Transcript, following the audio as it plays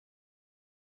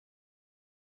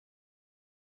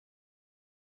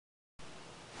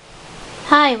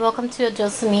Hi, welcome to A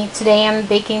Dose of Me. Today I'm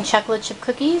baking chocolate chip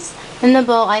cookies. In the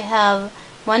bowl I have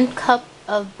 1 cup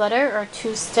of butter or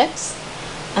 2 sticks.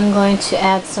 I'm going to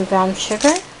add some brown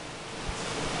sugar.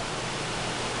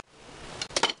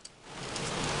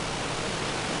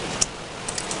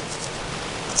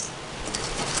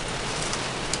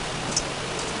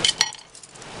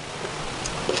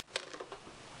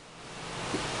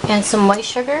 And some white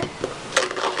sugar.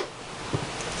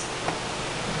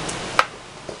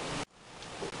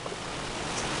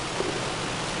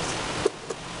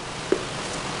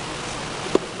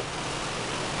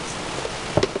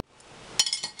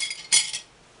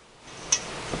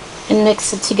 And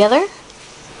mix it together.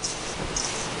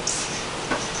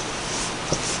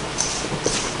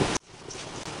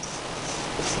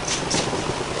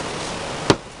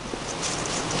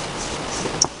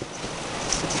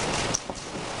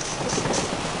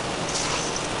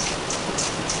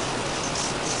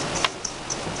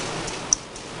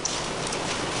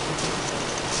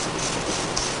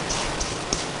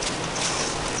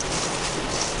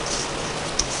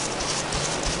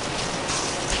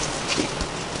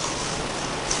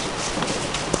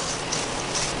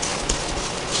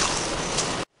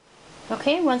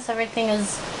 Okay, once everything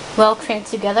is well creamed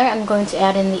together, I'm going to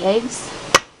add in the eggs.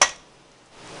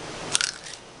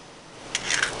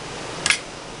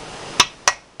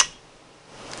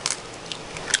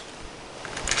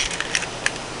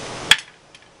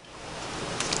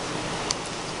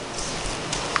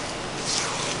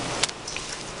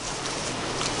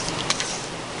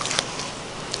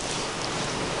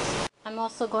 I'm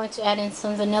also going to add in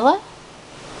some vanilla.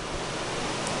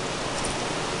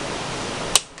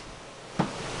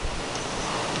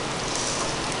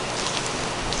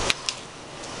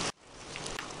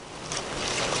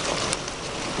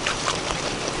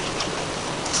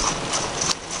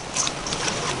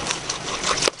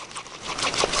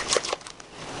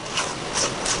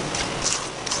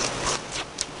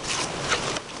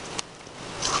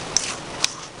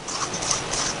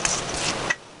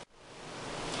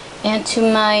 And to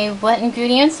my wet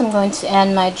ingredients, I'm going to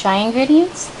add my dry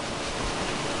ingredients.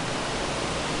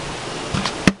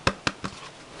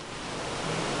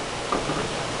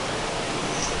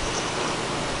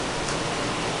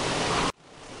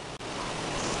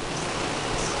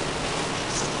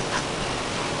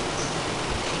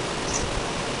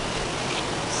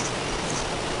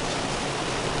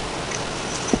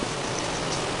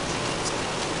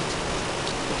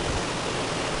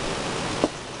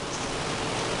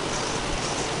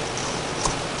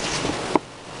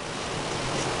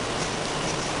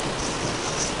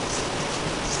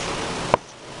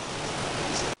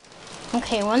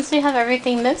 Okay, once you have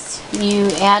everything mixed, you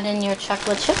add in your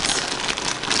chocolate chips.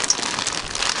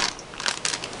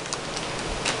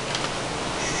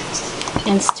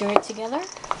 And stir it together.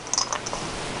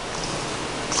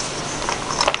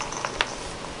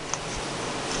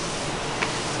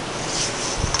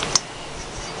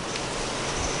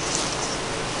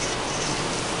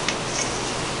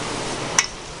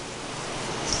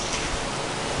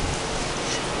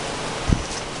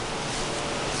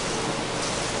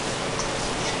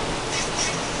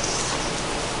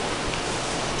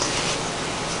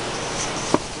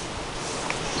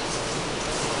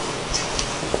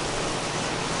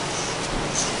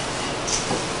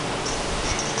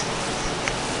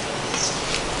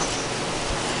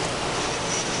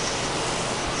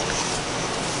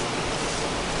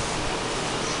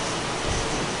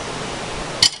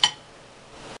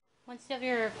 Once you have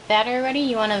your batter ready,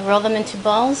 you want to roll them into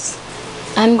balls.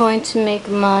 I'm going to make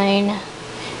mine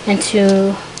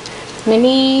into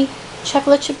mini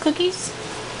chocolate chip cookies.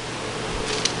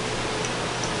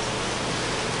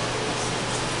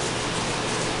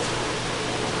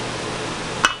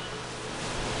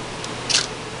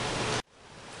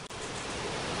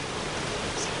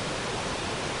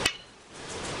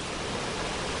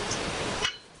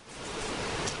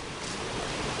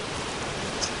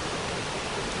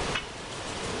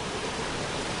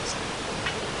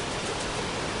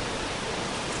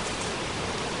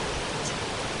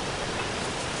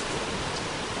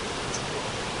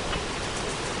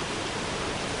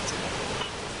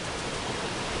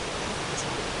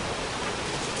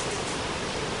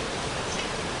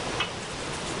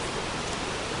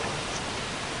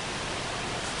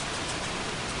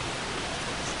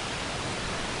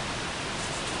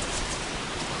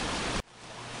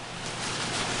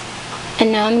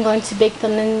 And now I'm going to bake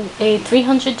them in a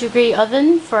 300-degree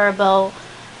oven for about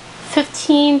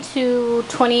 15 to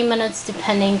 20 minutes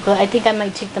depending, but I think I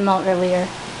might take them out earlier.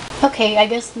 Okay, I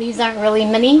guess these aren't really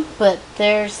mini, but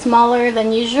they're smaller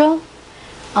than usual.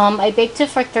 I baked it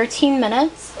for 13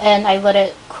 minutes and I let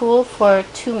it cool cool for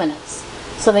 2 minutes.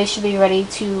 So they should be ready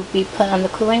to be put on the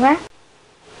cooling rack.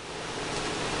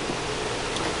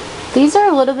 These are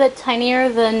a little bit tinier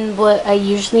than what I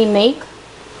usually make.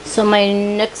 So my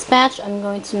next batch, I'm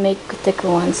going to make thicker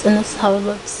ones, and this is how it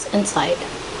looks inside.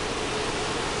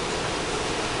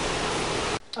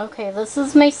 Okay, this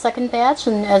is my second batch,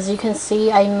 and as you can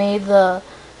see, I made the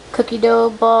cookie dough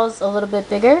balls a little bit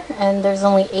bigger, and there's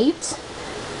only 8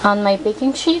 on my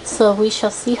baking sheet, so we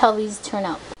shall see how these turn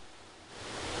out.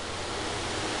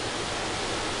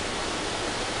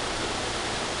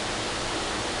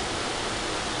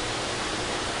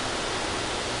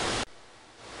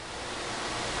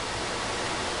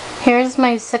 Here's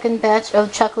my second batch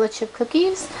of chocolate chip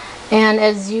cookies, and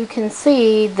as you can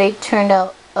see, they turned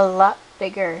out a lot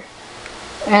bigger.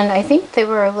 And I think they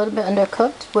were a little bit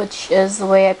undercooked, which is the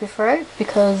way I prefer it,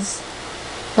 because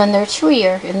then they're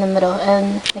chewier in the middle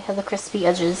and they have the crispy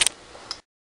edges.